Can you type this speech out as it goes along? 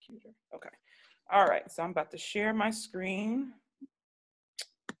Okay. All right. So I'm about to share my screen.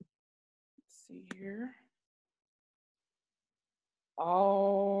 Let's see here.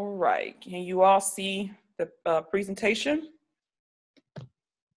 All right. Can you all see the presentation?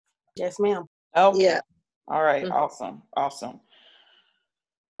 Yes, ma'am. Okay. Yeah. All right. Awesome. Awesome.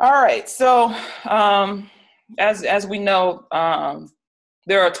 All right. So as we know,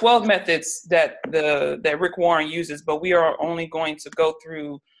 there are 12 methods that Rick Warren uses, but we are only going to go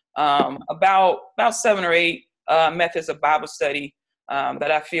through about 7 or 8 methods of Bible study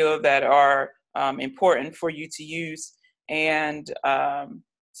that I feel that are important for you to use. And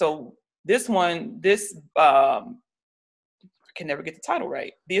so this I can never get the title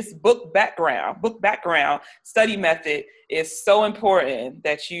right. This book background study method is so important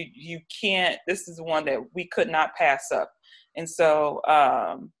that you can't. This is one that we could not pass up. And so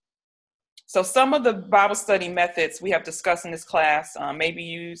so some of the Bible study methods we have discussed in this class may be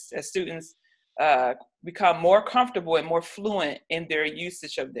used as students become more comfortable and more fluent in their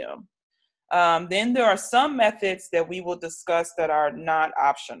usage of them. Then there are some methods that we will discuss that are not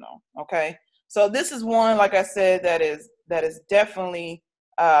optional. Okay, so this is one, like I said, that is definitely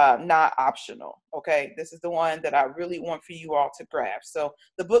not optional. Okay, this is the one that I really want for you all to grasp. So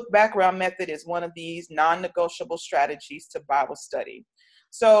the book background method is one of these non-negotiable strategies to Bible study.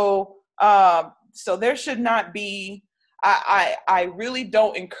 So so there should not be. I really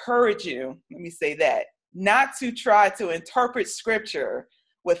don't encourage you. Let me say that not to try to interpret scripture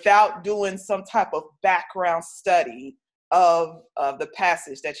without doing some type of background study of the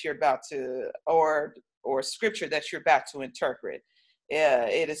passage that you're about to, or scripture that you're about to interpret.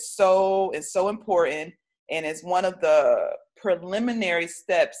 It is so important, and it's one of the preliminary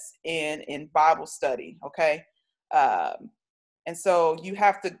steps in Bible study. Okay, and so you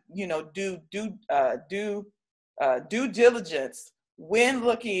have to, do due diligence when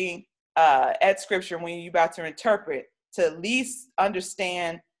looking at scripture when you're about to interpret, to at least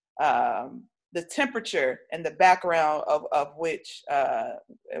understand the temperature and the background of which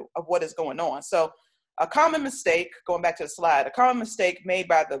of what is going on. So a common mistake, going back to the slide, a common mistake made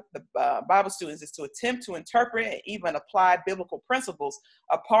by the Bible students is to attempt to interpret and even apply biblical principles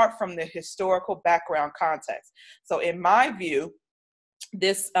apart from the historical background context. So in my view,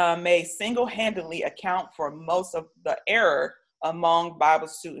 this may single-handedly account for most of the error among Bible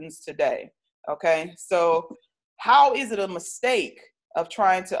students today. Okay, so how is it a mistake of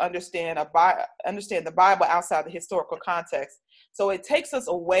trying to understand the Bible outside the historical context? So it takes us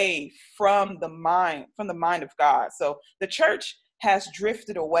away from the mind of God. So the church has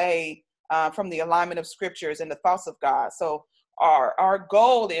drifted away from the alignment of scriptures and the thoughts of God. So our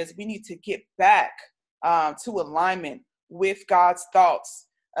goal is we need to get back to alignment with God's thoughts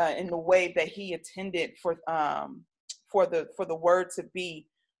in the way that He intended for the word to be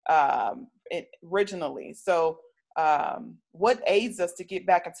originally. So what aids us to get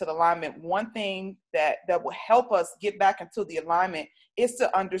back into the alignment? One thing that will help us get back into the alignment is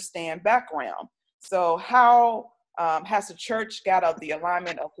to understand background. So how has the church got out of the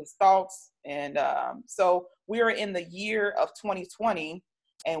alignment of His thoughts? And so we are in the year of 2020,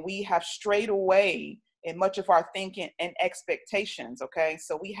 and we have strayed away in much of our thinking and expectations. Okay,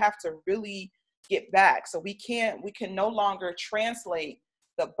 so we have to really get back. So we can no longer translate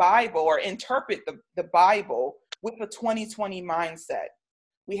the Bible or interpret the Bible with a 2020 mindset.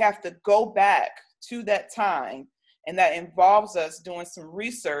 We have to go back to that time, and that involves us doing some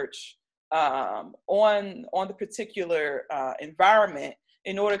research on the particular environment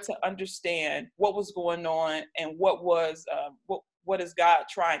in order to understand what was going on and what is God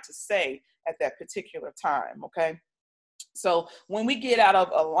trying to say at that particular time. Okay, so when we get out of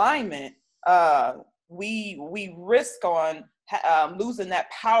alignment, we risk on losing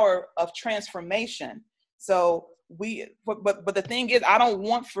that power of transformation. So but the thing is, I don't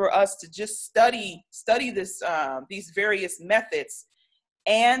want for us to just study this these various methods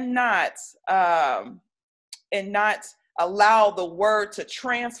and not allow the word to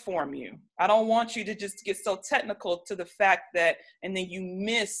transform you. I don't want you to just get so technical to the fact that, and then you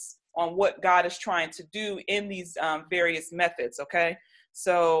miss on what God is trying to do in these various methods. Okay,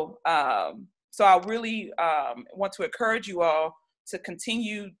 so so I really want to encourage you all to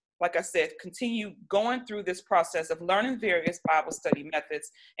continue, like I said, continue going through this process of learning various Bible study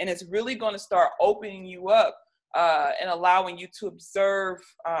methods, and it's really going to start opening you up and allowing you to observe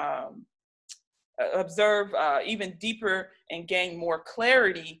even deeper and gain more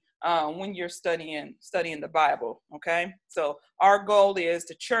clarity when you're studying the Bible. Okay, so our goal is,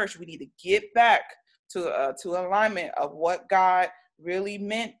 the church, we need to get back to alignment of what God really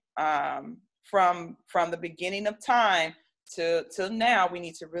meant from the beginning of time till now, we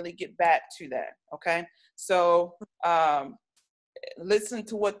need to really get back to that. Okay. So listen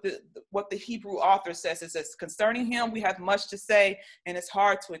to what the Hebrew author says. It says, concerning him, we have much to say, and it's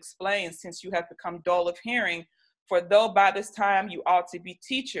hard to explain since you have become dull of hearing. For though by this time you ought to be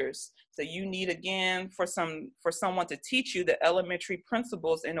teachers, so you need again for someone to teach you the elementary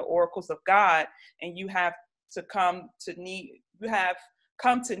principles and the oracles of God, and you have come to need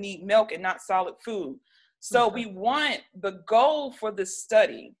milk and not solid food. So we want, the goal for this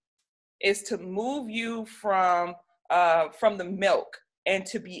study is to move you from the milk and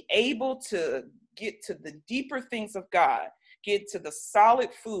to be able to get to the deeper things of God, get to the solid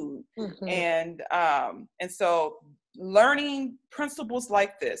food. And so learning principles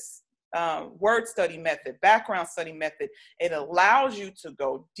like this, word study method, background study method, it allows you to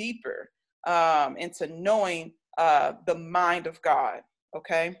go deeper into knowing the mind of God.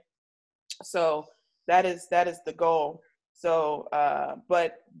 Okay. So that is the goal. So,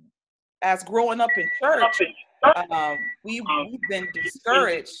 but as growing up in church, we've been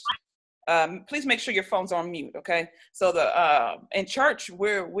discouraged. Please make sure your phone's on mute, okay? So in church,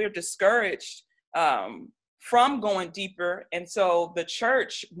 we're discouraged from going deeper, and so the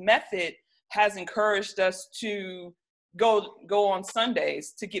church method has encouraged us to go on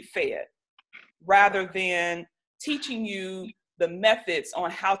Sundays to get fed, rather than teaching you the methods on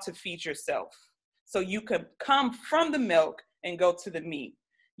how to feed yourself, so you can come from the milk and go to the meat.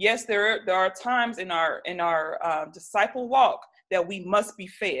 Yes, there are times in our disciple walk that we must be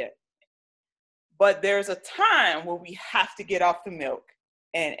fed, but there's a time where we have to get off the milk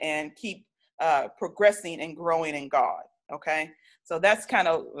and keep progressing and growing in God. Okay, so that's kind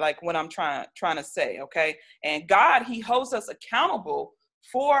of like what I'm trying to say. Okay, and God, He holds us accountable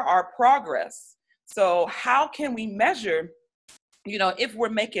for our progress. So how can we measure, if we're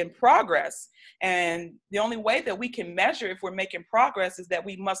making progress? And the only way that we can measure if we're making progress is that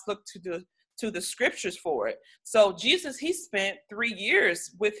we must look to the scriptures for it. So Jesus, He spent 3 years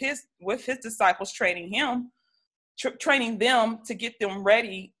with his disciples, training them to get them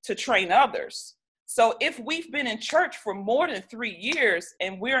ready to train others. So if we've been in church for more than 3 years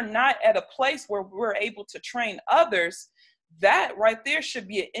and we're not at a place where we're able to train others, that right there should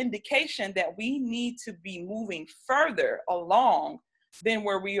be an indication that we need to be moving further along than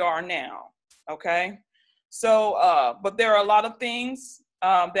where we are now. Okay. So, but there are a lot of things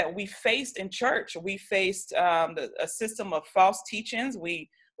that we faced in church. We faced a system of false teachings.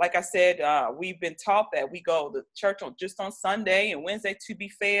 Like I said, we've been taught that we go to church just on Sunday and Wednesday to be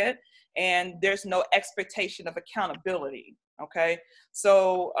fed, and there's no expectation of accountability. Okay.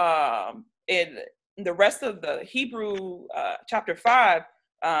 So in the rest of the Hebrew chapter 5,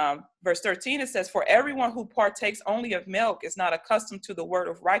 verse 13, it says, for everyone who partakes only of milk is not accustomed to the word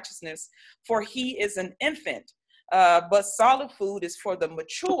of righteousness, for he is an infant. But solid food is for the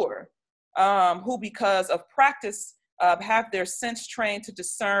mature, who because of practice have their sense trained to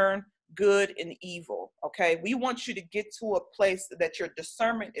discern good and evil. Okay, we want you to get to a place that your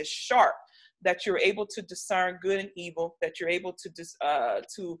discernment is sharp, that you're able to discern good and evil, that you're able to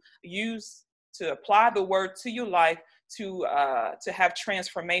apply the word to your life, to have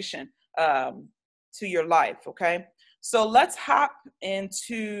transformation to your life. Okay, so let's hop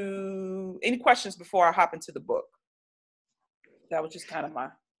into any questions before I hop into the book. That was just kind of my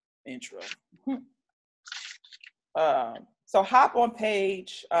intro. So hop on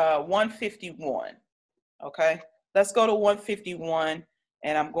page 151. Okay, let's go to 151,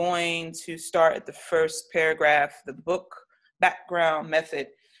 and I'm going to start at the first paragraph, the book background method.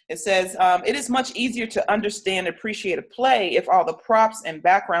 It says, it is much easier to understand and appreciate a play if all the props and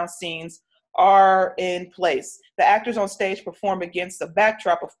background scenes are in place. The actors on stage perform against a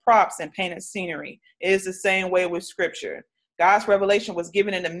backdrop of props and painted scenery. It is the same way with scripture. God's revelation was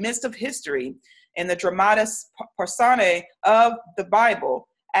given in the midst of history, and the dramatis personae of the Bible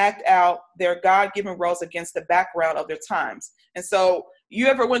act out their God-given roles against the background of their times. And so you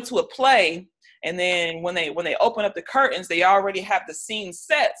ever went to a play, and then when they open up the curtains, they already have the scene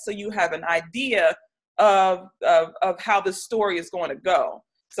set, so you have an idea of how the story is going to go.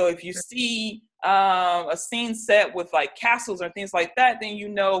 So if you see a scene set with like castles or things like that, then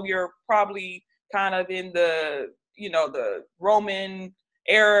you're probably kind of in the Roman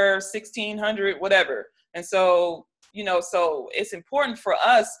era, 1600, whatever. And so so it's important for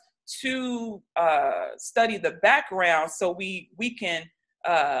us to study the background so we can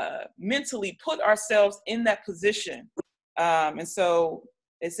mentally put ourselves in that position. And so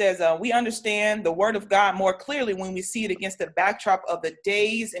it says, we understand the word of God more clearly when we see it against the backdrop of the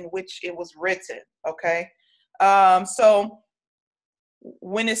days in which it was written. Okay. So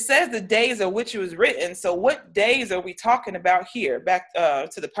when it says the days of which it was written, so what days are we talking about here? Back to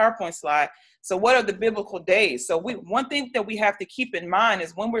the PowerPoint slide. So what are the biblical days? So one thing that we have to keep in mind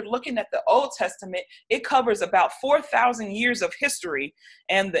is when we're looking at the Old Testament, it covers about 4,000 years of history.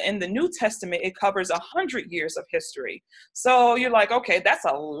 And in the New Testament, it covers 100 years of history. So you're like, okay, that's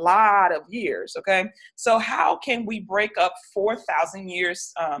a lot of years, okay? So how can we break up 4,000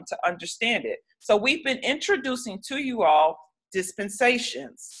 years to understand it? So we've been introducing to you all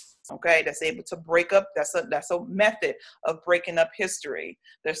dispensations, okay, that's able to break up. That's a method of breaking up history.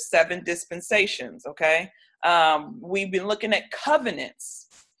 There's 7 dispensations, okay. We've been looking at covenants.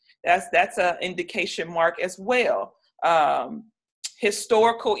 That's an indication mark as well.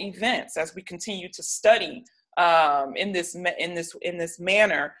 Historical events, as we continue to study in this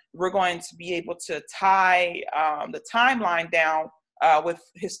manner, we're going to be able to tie the timeline down with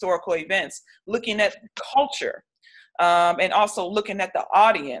historical events, looking at culture. And also looking at the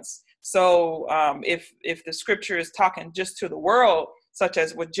audience. So if the scripture is talking just to the world, such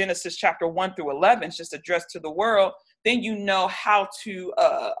as with Genesis chapter 1 through 11, it's just addressed to the world, then you know how to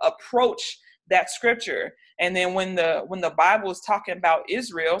approach that scripture. And then when the Bible is talking about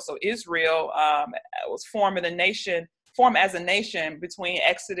Israel, so Israel was formed as a nation between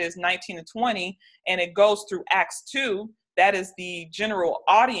Exodus 19 and 20, and it goes through Acts 2. That is the general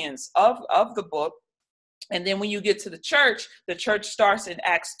audience of the book. And then when you get to the church starts in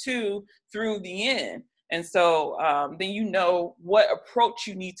Acts 2 through the end. And so then you know what approach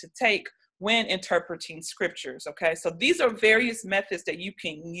you need to take when interpreting scriptures, okay? So these are various methods that you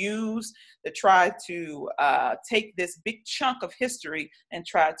can use to try to take this big chunk of history and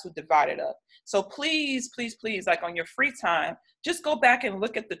try to divide it up. So please, please, please, like on your free time, just go back and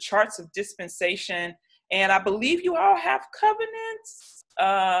look at the charts of dispensation. And I believe you all have covenants.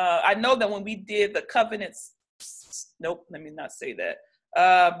 I know that when we did the covenants, nope, let me not say that.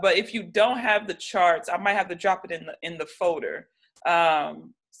 But if you don't have the charts, I might have to drop it in the folder,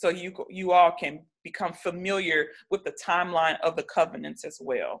 so you all can become familiar with the timeline of the covenants as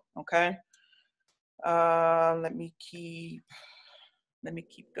well. Okay. Let me keep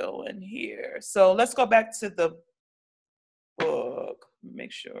going here. So let's go back to the book.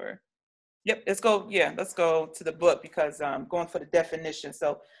 Make sure. Yep, let's go to the book because I'm going for the definition.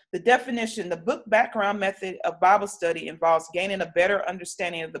 So the definition, the book background method of Bible study involves gaining a better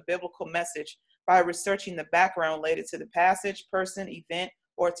understanding of the biblical message by researching the background related to the passage, person, event,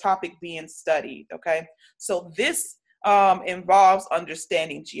 or topic being studied, okay? So this involves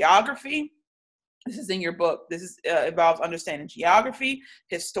understanding geography. This is in your book. This involves understanding geography,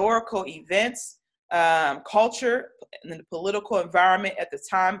 historical events, culture, and the political environment at the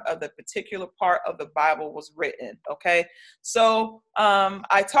time of the particular part of the Bible was written. Okay, so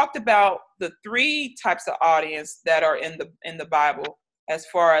I talked about the 3 types of audience that are in the Bible, as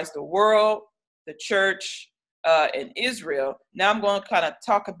far as the world, the church, and Israel. Now I'm going to kind of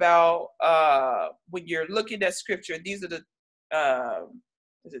talk about when you're looking at scripture. These are the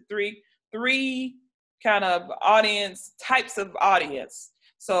three kind of types of audience.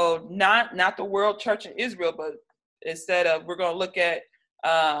 So not the world, church, and Israel, but instead of, we're going to look at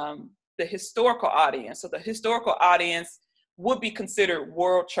the historical audience. So the historical audience would be considered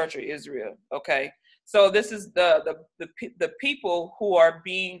world, church, or Israel. Okay, so this is the people who are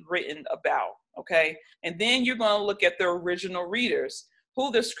being written about. Okay, and then you're going to look at the original readers,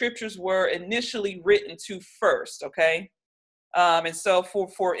 who the scriptures were initially written to first. Okay, and so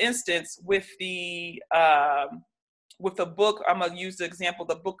for instance, with the book, I'm going to use the example,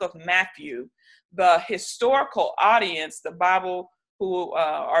 the book of Matthew, the historical audience, the Bible who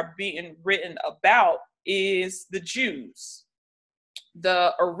are being written about is the Jews.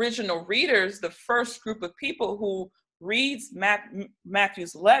 The original readers, the first group of people who reads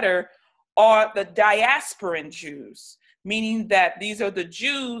Matthew's letter are the diasporan Jews, meaning that these are the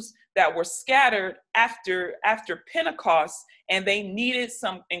Jews that were scattered after Pentecost, and they needed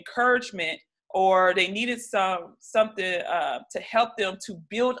some encouragement, or they needed something to help them to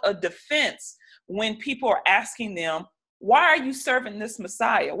build a defense when people are asking them, why are you serving this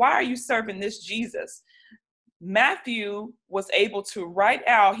Messiah? Why are you serving this Jesus? Matthew was able to write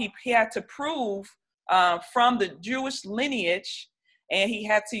out, he had to prove from the Jewish lineage, and he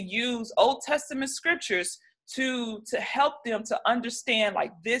had to use Old Testament scriptures to help them to understand,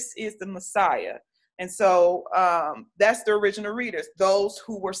 like, this is the Messiah. And so that's the original readers, those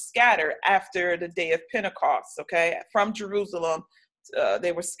who were scattered after the day of Pentecost, okay? From Jerusalem,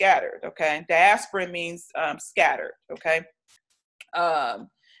 they were scattered, okay? Diaspora means scattered, okay?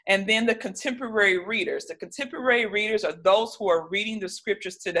 And then the contemporary readers. The contemporary readers are those who are reading the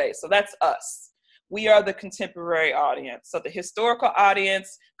scriptures today. So that's us. We are the contemporary audience. So the historical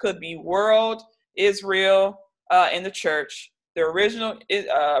audience could be world, Israel, and the church. The original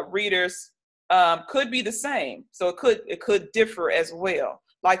readers could be the same. So it could differ as well.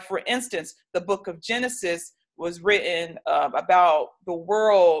 Like, for instance, the book of Genesis was written about the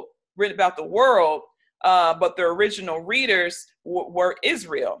world, but the original readers were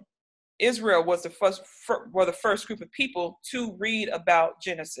Israel. Israel was the first group of people to read about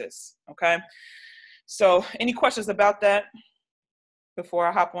Genesis. Okay, so any questions about that before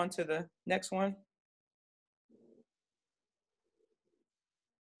I hop on to the next one?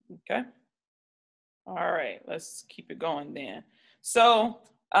 Okay. All right, let's keep it going then. So,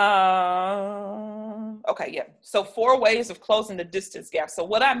 okay, yeah. So 4 ways of closing the distance gap. So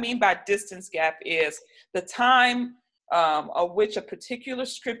what I mean by distance gap is the time of which a particular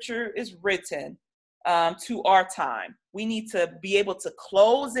scripture is written to our time. We need to be able to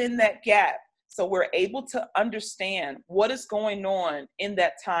close in that gap so we're able to understand what is going on in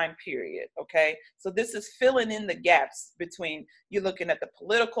that time period, okay? So this is filling in the gaps between, you're looking at the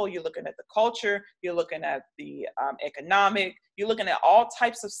political, you're looking at the culture, you're looking at the economic, you're looking at all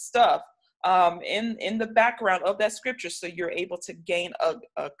types of stuff in the background of that scripture, so you're able to gain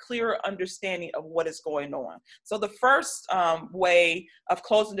a clearer understanding of what is going on. So the first way of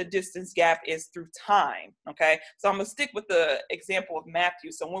closing the distance gap is through time, okay? So I'm gonna stick with the example of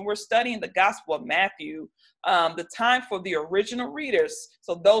Matthew. So when we're studying the Gospel of Matthew, the time for the original readers,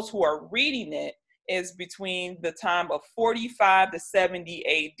 so those who are reading it, is between the time of 45 to 70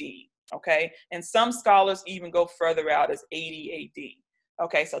 AD, okay? And some scholars even go further out as 80 AD.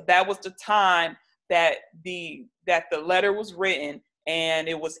 Okay, so that was the time that the letter was written, and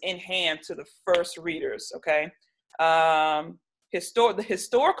it was in hand to the first readers. Okay, the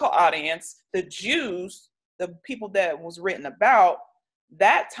historical audience, the Jews, the people that was written about,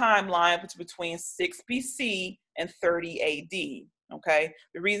 that timeline was between 6 BC and 30 AD. Okay,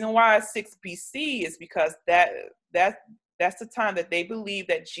 the reason why it's 6 BC is because that's the time that they believe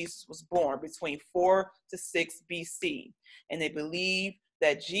that Jesus was born, between 4 to 6 BC, and they believe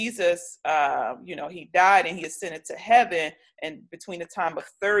that Jesus, he died and he ascended to heaven, and between the time of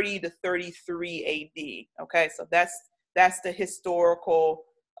 30 to 33 AD. Okay, so that's the historical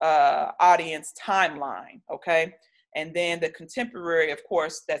audience timeline. Okay, and then the contemporary, of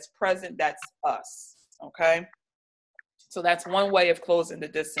course, that's present, that's us. Okay, so that's one way of closing the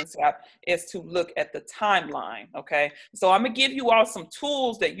distance gap, is to look at the timeline. Okay, so I'm gonna give you all some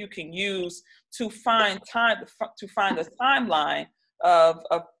tools that you can use to find the timeline of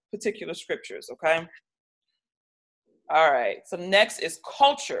particular scriptures. Okay, all right, so next is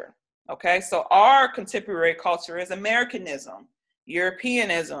culture. Okay, so our contemporary culture is Americanism,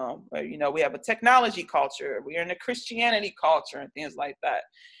 Europeanism. We have a technology culture, we're in a Christianity culture, and things like that.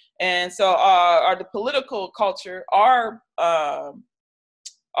 And so the political culture, our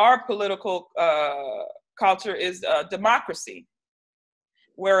political culture is democracy,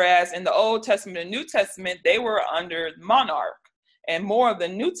 whereas in the Old Testament and New Testament, they were under monarch. And more of the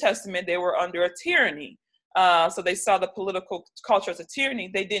New Testament, they were under a tyranny. So they saw the political culture as a tyranny.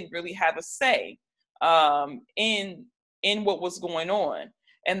 They didn't really have a say in what was going on.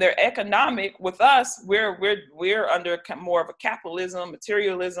 And their economic, with us, we're under more of a capitalism,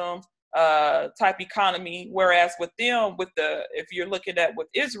 materialism type economy. Whereas with them, if you're looking at with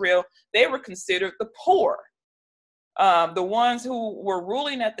Israel, they were considered the poor. The ones who were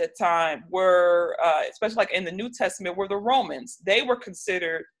ruling at that time were, especially like in the New Testament, were the Romans. They were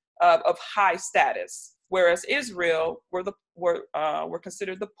considered of high status, whereas Israel were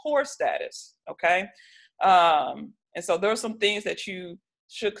considered the poor status. Okay, and so there are some things that you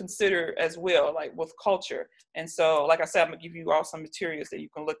should consider as well, like with culture. And so, like I said, I'm gonna give you all some materials that you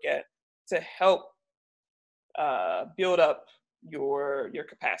can look at to help build up your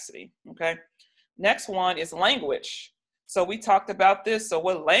capacity. Okay. Next one is language. So we talked about this. So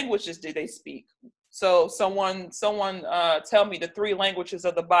what languages did they speak? So someone tell me the 3 languages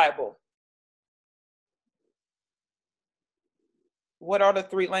of the Bible. What are the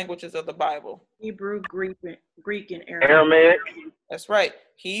 3 languages of the Bible? Hebrew, Greek, and Aramaic. That's right.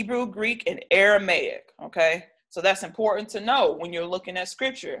 Hebrew, Greek, and Aramaic. Okay. So that's important to know when you're looking at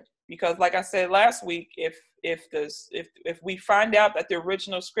scripture, because like I said last week, if we find out that the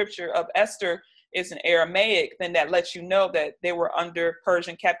original scripture of Esther is in Aramaic, then that lets you know that they were under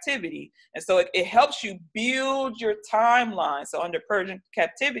Persian captivity. And so it helps you build your timeline. So under Persian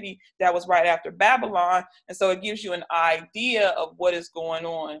captivity, that was right after Babylon. And so it gives you an idea of what is going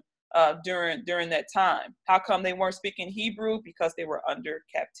on during that time. How come they weren't speaking Hebrew? Because they were under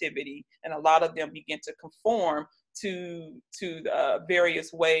captivity, and a lot of them began to conform to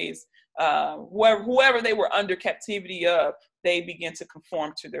various ways. Whoever they were under captivity of, they begin to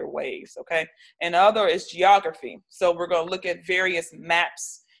conform to their ways. Okay, and the other is geography. So we're going to look at various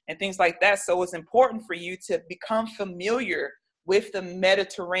maps and things like that. So it's important for you to become familiar with the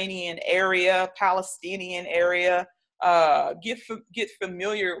Mediterranean area, Palestinian area. Get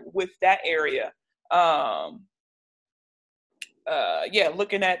familiar with that area.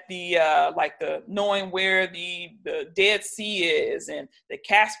 Looking at the knowing where the Dead Sea is, and the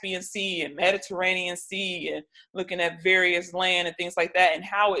Caspian Sea and Mediterranean Sea, and looking at various land and things like that, and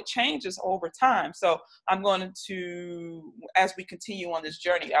how it changes over time. So I'm going to, as we continue on this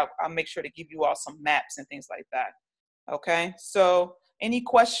journey, I'll make sure to give you all some maps and things like that. Okay, so any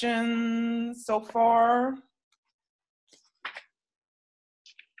questions so far?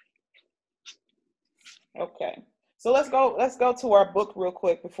 Okay, so let's go to our book real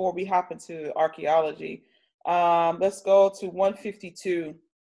quick before we hop into archaeology. Let's go to 152.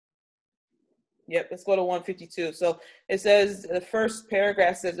 Yep, let's go to 152. So it says, the first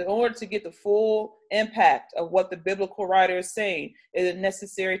paragraph says, in order to get the full impact of what the biblical writer is saying, it is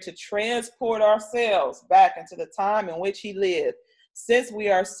necessary to transport ourselves back into the time in which he lived. Since we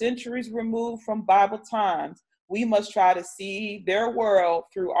are centuries removed from Bible times, we must try to see their world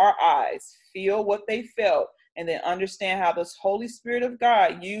through our eyes, feel what they felt, and then understand how this Holy Spirit of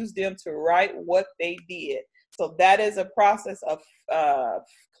God used them to write what they did. So that is a process of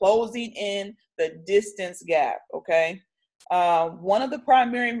closing in the distance gap, okay? One of the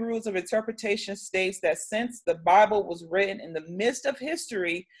primary rules of interpretation states that since the Bible was written in the midst of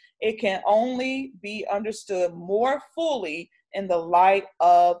history, it can only be understood more fully in the light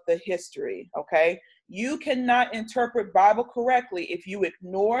of the history, okay? You cannot interpret Bible correctly if you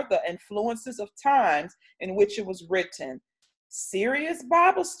ignore the influences of times in which it was written. Serious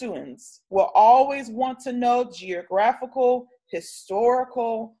Bible students will always want to know geographical,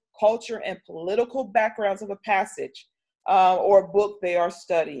 historical, culture, and political backgrounds of a passage or a book they are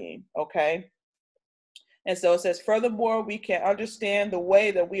studying, okay? And so it says, furthermore, we can understand the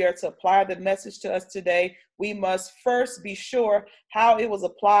way that we are to apply the message to us today. We must first be sure how it was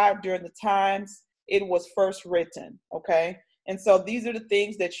applied during the times it was first written, okay? And so these are the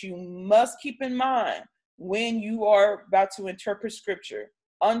things that you must keep in mind when you are about to interpret scripture.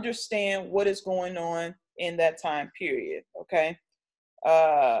 Understand what is going on in that time period, okay?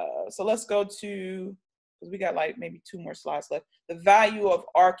 So let's go to, because we got like maybe 2 more slides left, the value of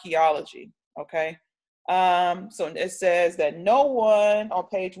archaeology, okay? So it says that no one, on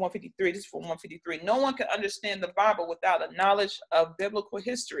page 153, this is from 153, no one can understand the Bible without a knowledge of biblical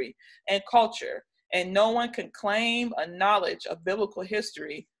history and culture, and no one can claim a knowledge of biblical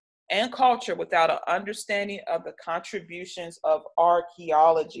history and culture without an understanding of the contributions of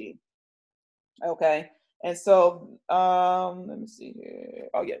archaeology. Okay. And so, let me see here.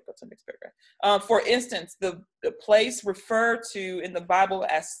 Oh, yeah, go to the next paragraph. For instance, the place referred to in the Bible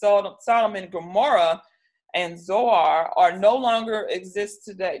as Sodom and Gomorrah and Zoar are no longer exist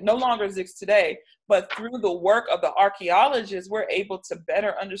today, but through the work of the archaeologists, we're able to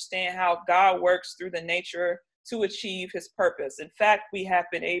better understand how God works through the nature to achieve his purpose. In fact, we have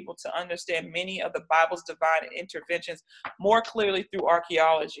been able to understand many of the Bible's divine interventions more clearly through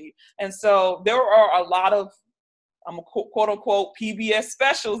archaeology. And so there are a lot of quote unquote PBS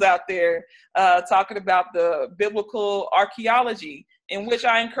specials out there talking about the biblical archaeology, in which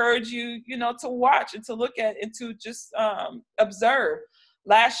I encourage you, to watch and to look at and to just observe.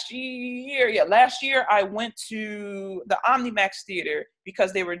 Last year I went to the Omnimax Theater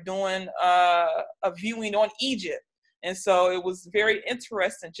because they were doing a viewing on Egypt. And so it was very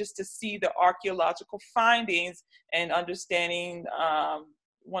interesting just to see the archaeological findings and understanding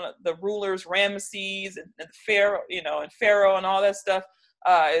one of the rulers, Ramesses and Pharaoh, and Pharaoh and all that stuff.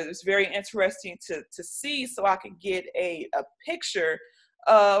 It was very interesting to see, so I could get a picture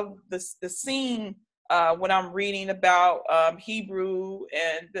of the scene when I'm reading about Hebrew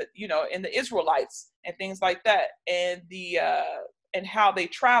and and the Israelites and things like that, and and how they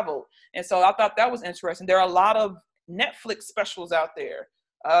traveled. And so I thought that was interesting. There are a lot of Netflix specials out there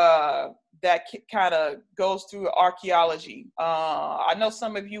that kind of goes through archaeology. I know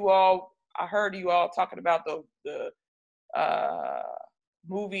some of you all, I heard you all talking about the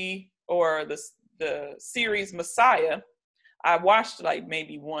movie or the series Messiah. I watched like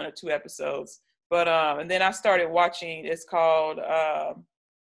maybe 1 or 2 episodes, but and then I started watching. It's called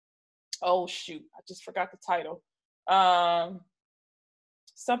oh shoot, I just forgot the title.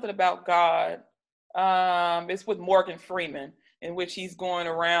 Something about God. It's with Morgan Freeman. in which he's going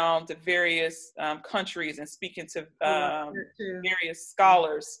around to various countries and speaking to various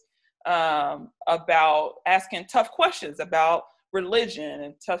scholars about asking tough questions about religion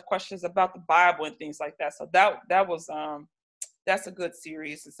and tough questions about the Bible and things like that. So that was that's a good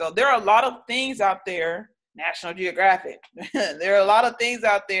series. And so there are a lot of things out there, National Geographic. There are a lot of things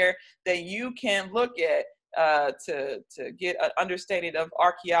out there that you can look at to get an understanding of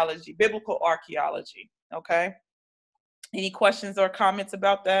archaeology, biblical archaeology. Okay. Any questions or comments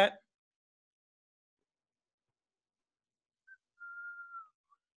about that?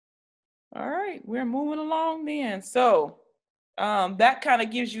 All right, we're moving along then. So that kind of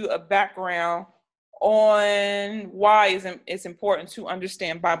gives you a background on why it's important to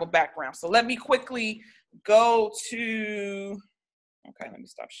understand Bible background. So let me quickly go to, okay, let me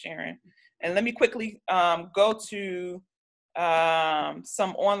stop sharing. And let me quickly go to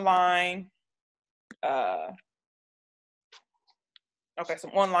some online,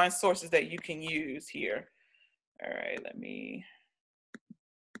 some online sources that you can use here. All right, let me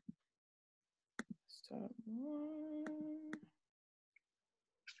stop.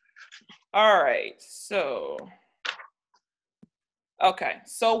 All right, so, okay.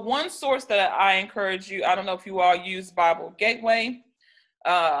 So one source that I encourage you, I don't know if you all use Bible Gateway.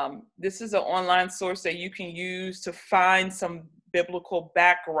 This is an online source that you can use to find some biblical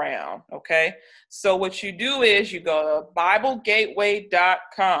background, okay? So what you do is you go to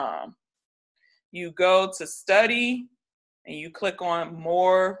BibleGateway.com. You go to study and you click on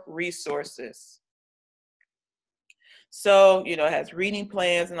more resources. So, it has reading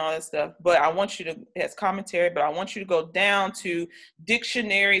plans and all that stuff, but it has commentary, but I want you to go down to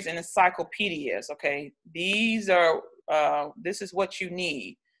dictionaries and encyclopedias, okay? These are, this is what you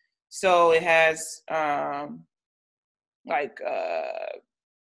need. So it has all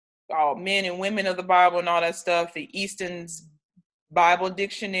men and women of the Bible and all that stuff, the Easton's Bible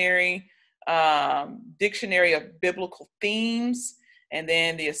Dictionary, Dictionary of Biblical Themes, and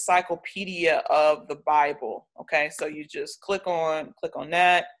then the Encyclopedia of the Bible. Okay, so you just click on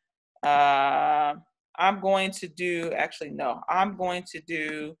that. I'm going to do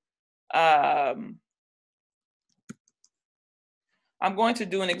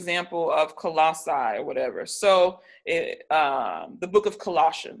an example of Colossae or whatever. So the book of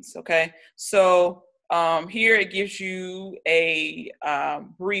Colossians. Okay, so here it gives you a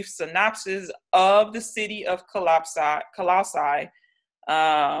brief synopsis of the city of Colossae.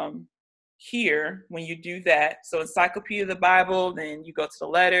 Here, when you do that, so Encyclopedia of the Bible, then you go to the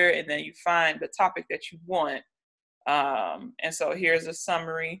letter and then you find the topic that you want. And so here's a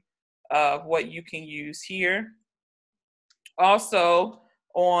summary of what you can use here. Also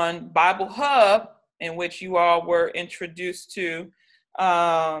on Bible Hub, in which you all were introduced to,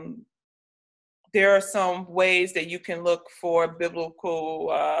 there are some ways that you can look for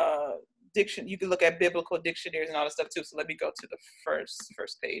biblical you can look at biblical dictionaries and all that stuff too. So let me go to the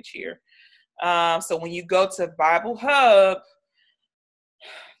first page here. So when you go to Bible Hub,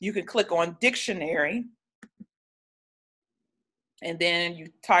 you can click on dictionary, and then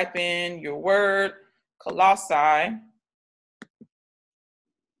you type in your word, Colossae.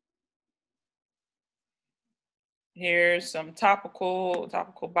 Here's some topical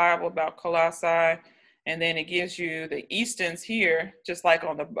Bible about Colossae. And then it gives you the Easton's here, just like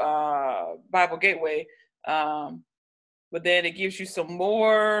on the Bible Gateway. But then it gives you some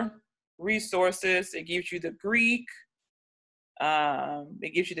more resources. It gives you the Greek.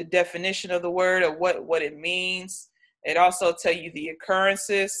 It gives you the definition of the word, or what it means. It also tells you the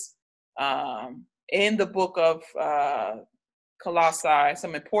occurrences in the book of Colossae,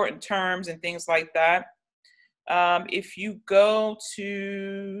 some important terms and things like that. If you go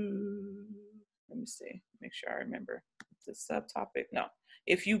to, let me see, make sure I remember the subtopic. No,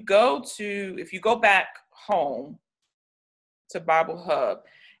 if you go back home to Bible Hub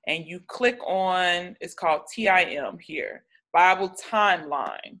and you click on, it's called TIM here, Bible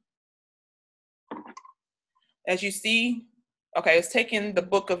Timeline. As you see, okay, it's taking the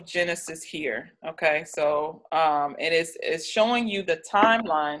book of Genesis here. Okay, so it's showing you the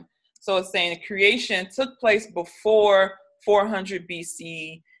timeline. So it's saying creation took place before 400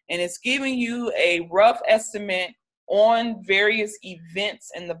 BC, and it's giving you a rough estimate on various events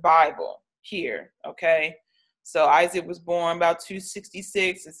in the Bible here, okay? So Isaac was born about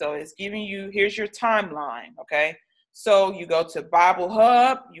 266, and so it's giving you, here's your timeline, okay? So you go to Bible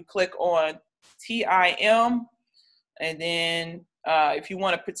Hub, you click on TIM, and then if you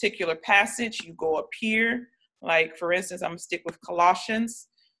want a particular passage, you go up here. Like, for instance, I'm going to stick with Colossians.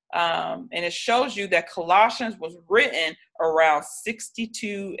 And it shows you that Colossians was written around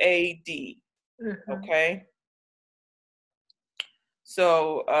 62 AD. Mm-hmm. Okay.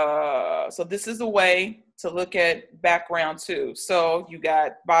 So this is a way to look at background too. So you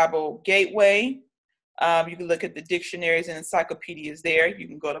got Bible Gateway. You can look at the dictionaries and encyclopedias there. You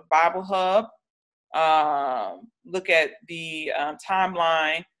can go to Bible Hub, look at the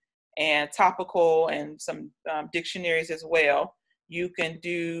timeline and topical and some dictionaries as well. You can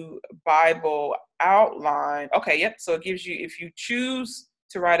do Bible outline. Okay, yep. So it gives you, if you choose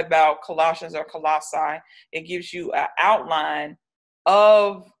to write about Colossians or Colossae, it gives you an outline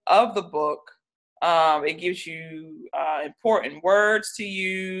of the book. It gives you important words to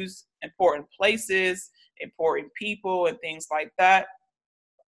use, important places, important people, and things like that.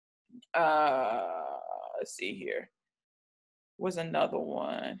 Let's see here. Was another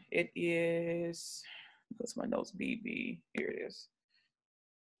one. It is, what's my notes? BB. Here it is.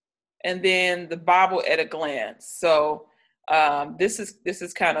 And then the Bible at a glance. So this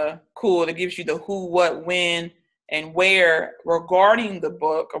is kind of cool. It gives you the who, what, when, and where regarding the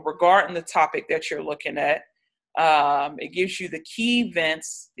book or regarding the topic that you're looking at. It gives you the key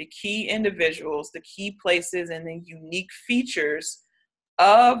events, the key individuals, the key places, and the unique features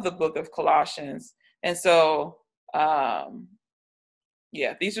of the book of Colossians. And so,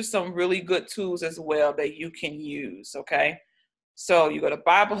 these are some really good tools as well that you can use. Okay. So you go to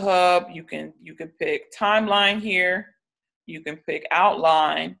Bible Hub, you can pick timeline here, you can pick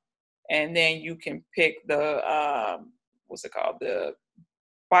outline, and then you can pick the, the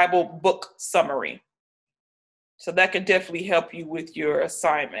Bible book summary. So that could definitely help you with your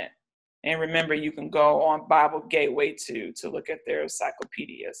assignment. And remember, you can go on Bible Gateway to look at their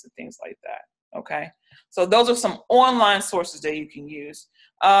encyclopedias and things like that. Okay. So those are some online sources that you can use.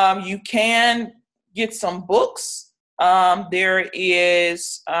 You can get some books. There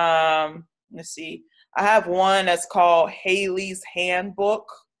is, let's see, I have one that's called Haley's Handbook.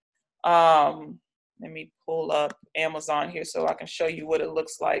 Let me pull up Amazon here so I can show you what it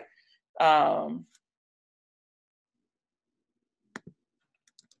looks like.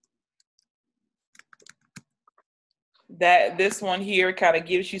 That this one here kind of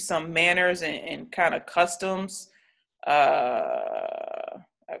gives you some manners and kind of customs. I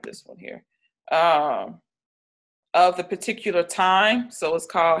have this one here. Of the particular time. So it's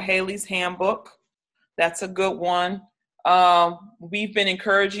called Haley's Handbook. That's a good one. We've been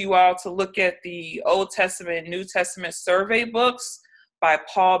encouraging you all to look at the Old Testament and New Testament survey books by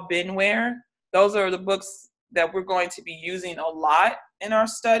Paul Benware. Those are the books that we're going to be using a lot in our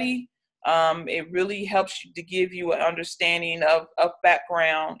study. It really helps you to give you an understanding of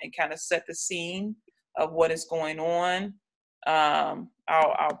background and kind of set the scene of what is going on.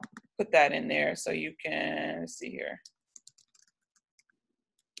 I'll put that in there so you can see here.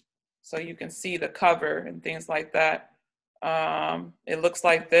 So you can see the cover and things like that. It looks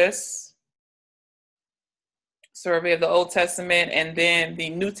like this. Survey of the Old Testament, and then the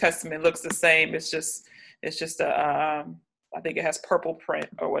New Testament looks the same. It's just I think it has purple print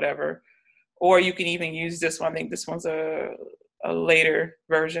or whatever. Or you can even use this one. I think this one's a later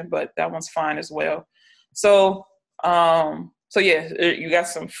version, but that one's fine as well. So you got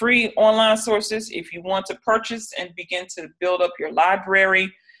some free online sources. If you want to purchase and begin to build up your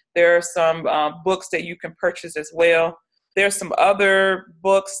library, there are some books that you can purchase as well. There's some other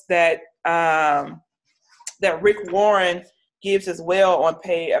books that that Rick Warren gives as well on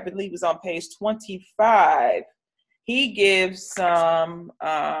page, I believe it's on page 25. He gives some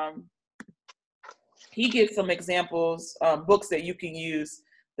examples, books that you can use.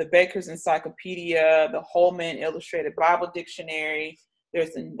 The Baker's Encyclopedia, the Holman Illustrated Bible Dictionary.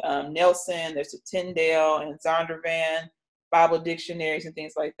 There's a Nelson, there's a Tyndale and Zondervan Bible dictionaries and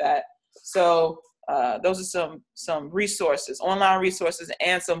things like that. So those are some resources, online resources,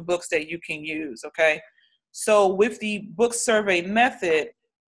 and some books that you can use. Okay. So with the book survey method,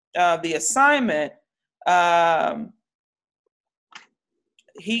 the assignment,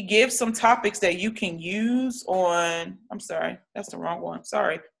 he gives some topics that you can use on, I'm sorry, that's the wrong one.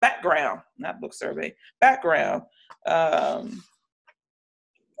 Sorry. Background, not book survey, background.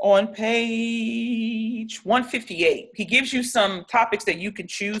 On page 158, he gives you some topics that you can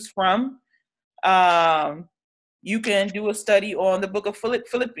choose from. You can do a study on the book of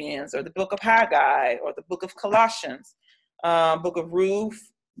Philippians or the book of Haggai or the book of Colossians, book of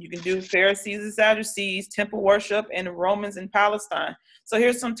Ruth. You can do Pharisees and Sadducees, temple worship, and Romans and Palestine. So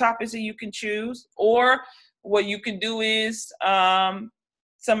here's some topics that you can choose. Or what you can do is,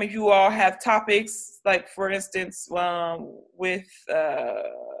 some of you all have topics, like for instance, with,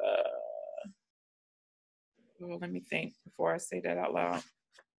 let me think before I say that out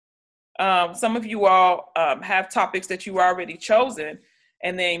loud. Some of you all have topics that you already chosen,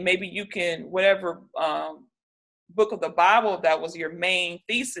 and then maybe you can, whatever book of the Bible that was your main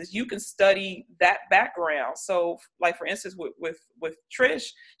thesis, you can study that background. So like, for instance, with Trish,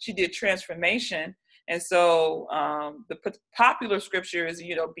 she did transformation. And so the popular scripture is,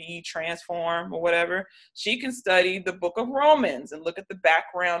 be ye transformed or whatever. She can study the book of Romans and look at the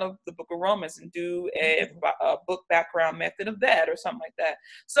background of the book of Romans and do a book background method of that or something like that.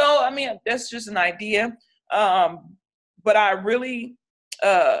 So, I mean, that's just an idea. But I really,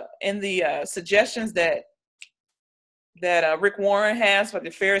 in the suggestions that Rick Warren has for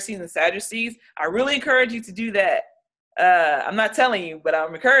the Pharisees and Sadducees, I really encourage you to do that. I'm not telling you, but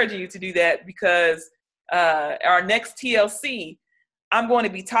I'm encouraging you to do that, because our next TLC, I'm going to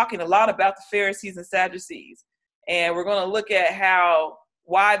be talking a lot about the Pharisees and Sadducees. And we're going to look at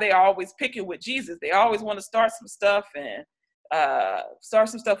why they are always picking with Jesus. They always want to start some stuff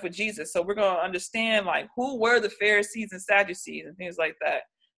with Jesus. So we're going to understand, like, who were the Pharisees and Sadducees and things like that.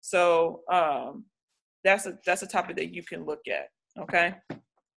 So that's a topic that you can look at. Okay.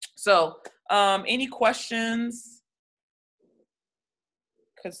 So any questions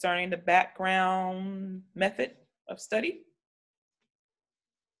concerning the background method of study?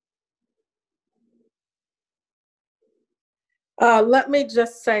 Let me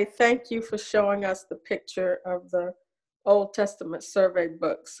just say thank you for showing us the picture of the Old Testament survey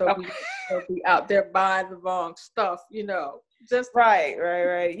book. So we will be out there buying the wrong stuff, Just right.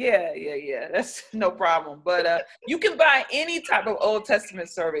 Yeah. That's no problem. But you can buy any type of Old Testament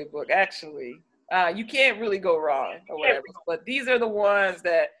survey book, actually. You can't really go wrong or whatever. But these are the ones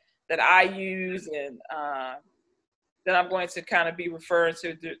that I use and that I'm going to kind of be referring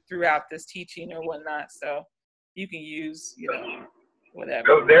to throughout this teaching or whatnot. So you can use, whatever.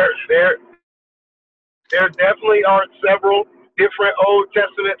 So there definitely are several different Old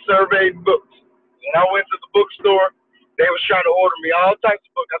Testament survey books. When I went to the bookstore, they was trying to order me all types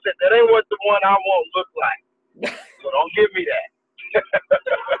of books. I said, that ain't what the one I want look like. So don't give me that.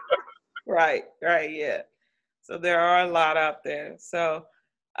 Right, yeah. So there are a lot out there. So,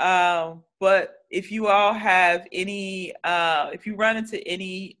 but if you all have any, if you run into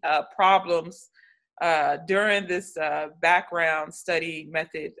any problems during this background study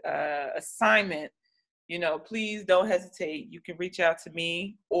method assignment, please don't hesitate. You can reach out to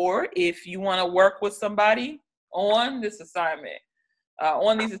me, or if you want to work with somebody on this assignment,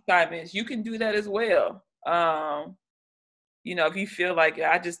 on these assignments, you can do that as well. If you feel like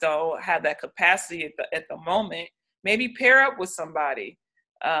I just don't have that capacity at the moment, maybe pair up with somebody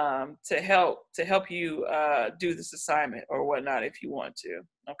to help you do this assignment or whatnot if you want to.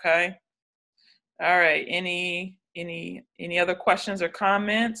 Okay. All right. Any other questions or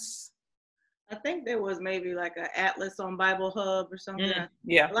comments? I think there was maybe like an atlas on Bible Hub or something.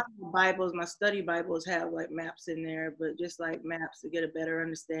 Yeah. A lot of the Bibles, my study Bibles, have like maps in there, but just like maps to get a better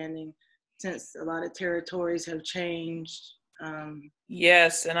understanding, since a lot of territories have changed.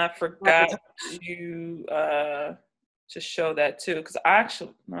 Yes, and I forgot to show that too, because I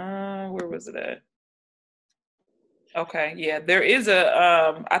actually, where was it at? Okay, yeah, there is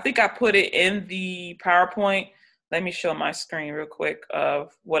I think I put it in the PowerPoint. Let me show my screen real quick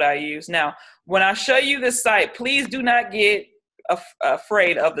of what I use. Now, when I show you this site, please do not get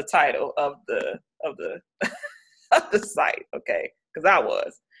afraid of the title of the of the site, okay? Because I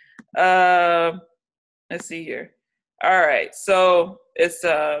was. Let's see here. All right, so it's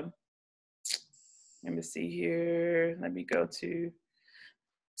let me see here. Let me go to.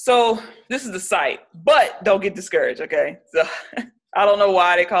 So this is the site, but don't get discouraged, okay? So I don't know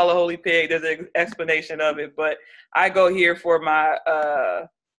why they call it Holy Pig. There's an explanation of it, but I go here for my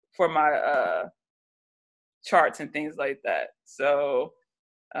charts and things like that. So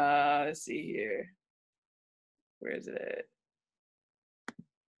let's see here. Where is it at?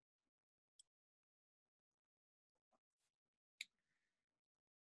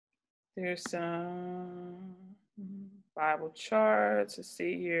 There's some Bible charts. Let's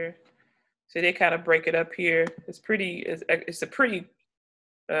see here. So they kind of break it up here. It's a pretty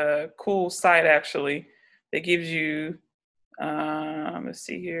cool site, actually. That gives you, let's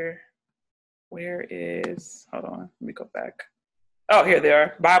see here. Hold on, let me go back. Oh, here they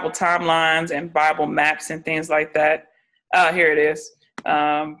are. Bible timelines and Bible maps and things like that. Here it is.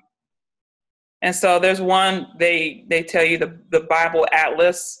 And so there's one, they tell you the Bible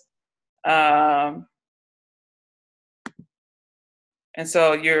Atlas. And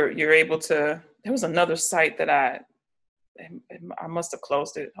so you're able to. There was another site that I must have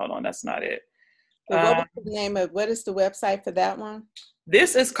closed it. Hold on, that's not it. So what is the website for that one?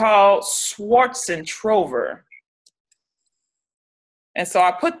 This is called Swartz and Trover. And so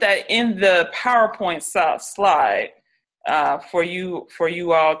I put that in the PowerPoint slide for you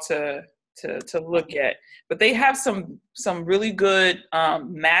all to to look at. But they have some really good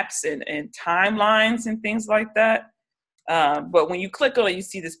maps and timelines and things like that. But when you click on it, you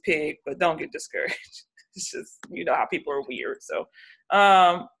see this pig, but don't get discouraged. It's just, you know how people are weird. So,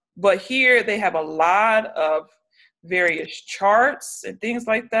 but here they have a lot of various charts and things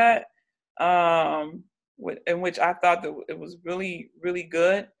like that, in which I thought that it was really, really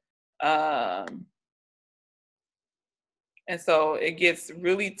good. And so it gets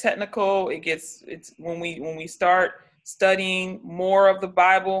really technical. It's when we start studying more of the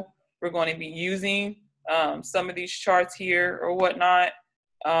Bible, we're going to be using some of these charts here or whatnot.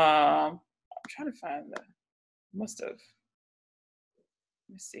 I'm trying to find let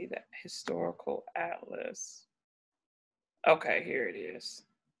me see that historical atlas. Okay, here it is.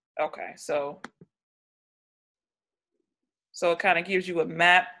 Okay, so it kind of gives you a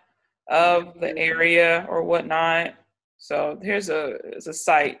map of the area or whatnot. So here's a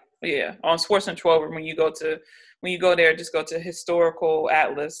site, on Sportsman 12. When you go there, just go to historical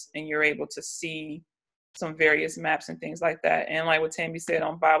atlas, and you're able to see some various maps and things like that. And like what Tammy said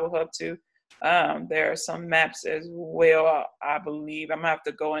on Bible Hub too, there are some maps as well. I believe I'm gonna have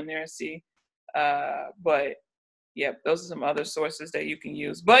to go in there and see, but yeah, those are some other sources that you can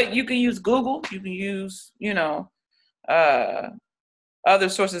use. But you can use Google. You can use other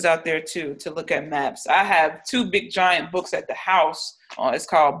sources out there too to look at maps. I have 2 big giant books at the house. It's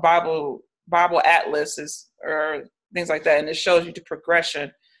called Bible Atlases or things like that, and it shows you the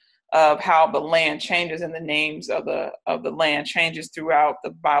progression of how the land changes and the names of the land changes throughout the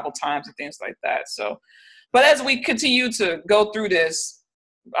Bible times and things like that. So, but as we continue to go through this,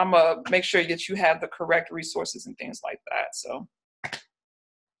 I'm gonna make sure that you have the correct resources and things like that. So,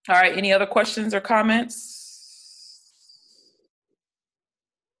 all right, any other questions or comments?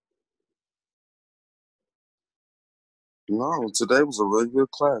 No, today was a really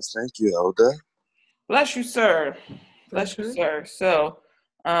good class. Thank you, Elder. Bless you, sir. Bless you, sir. So,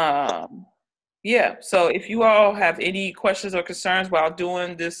 yeah. So if you all have any questions or concerns while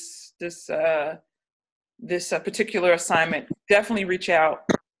doing this particular assignment, definitely reach out.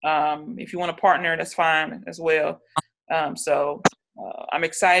 If you want to partner, that's fine as well. So I'm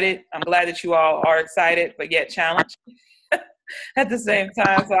excited. I'm glad that you all are excited, but yet challenged at the same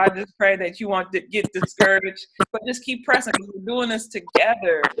time. So I just pray that you won't get discouraged, but just keep pressing, because we're doing this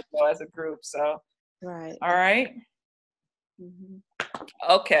together, as a group. So, Right. All right. Mm-hmm.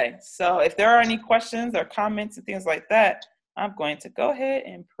 Okay. So if there are any questions or comments and things like that, I'm going to go ahead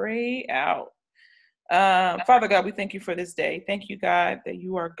and pray out. Father God, we thank you for this day. Thank you, God, that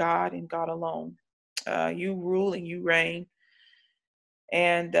you are God and God alone. You rule and you reign.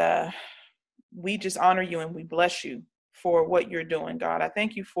 And we just honor you and we bless you for what you're doing, God. I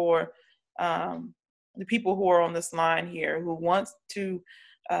thank you for the people who are on this line here who want to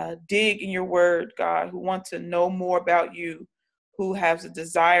dig in your word, God, who want to know more about you, who has a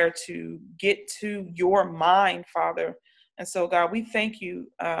desire to get to your mind, Father. And so, God, we thank you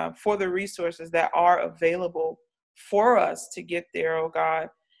for the resources that are available for us to get there, oh God.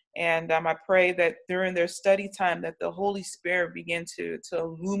 And I pray that during their study time that the Holy Spirit begin to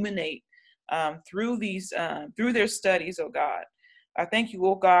illuminate through their studies, oh God. I thank you,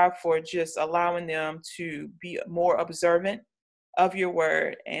 oh God, for just allowing them to be more observant of your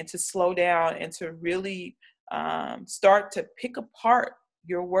word and to slow down and to really start to pick apart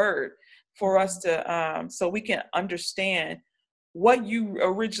your word for us to so we can understand what you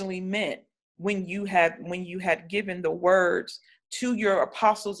originally meant when you had given the words to your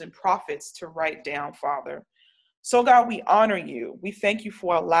apostles and prophets to write down, Father. So God, we honor you. We thank you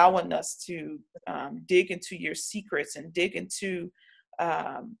for allowing us to dig into your secrets and dig into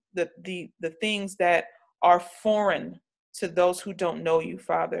the things that are foreign to those who don't know you,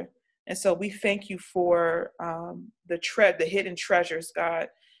 Father. And so we thank you for the hidden treasures, God,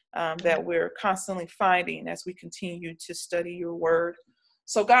 that we're constantly finding as we continue to study your word.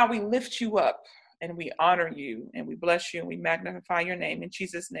 So God, we lift you up and we honor you and we bless you and we magnify your name in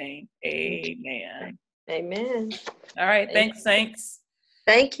Jesus' name. Amen. Amen. All right. Thanks, saints.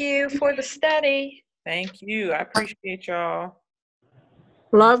 Thank you for the study. Thank you. I appreciate y'all.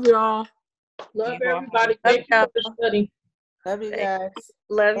 Love y'all. Love You all everybody. have- Thank you for the study. Love you guys.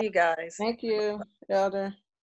 Love you guys. Thank you, Elder.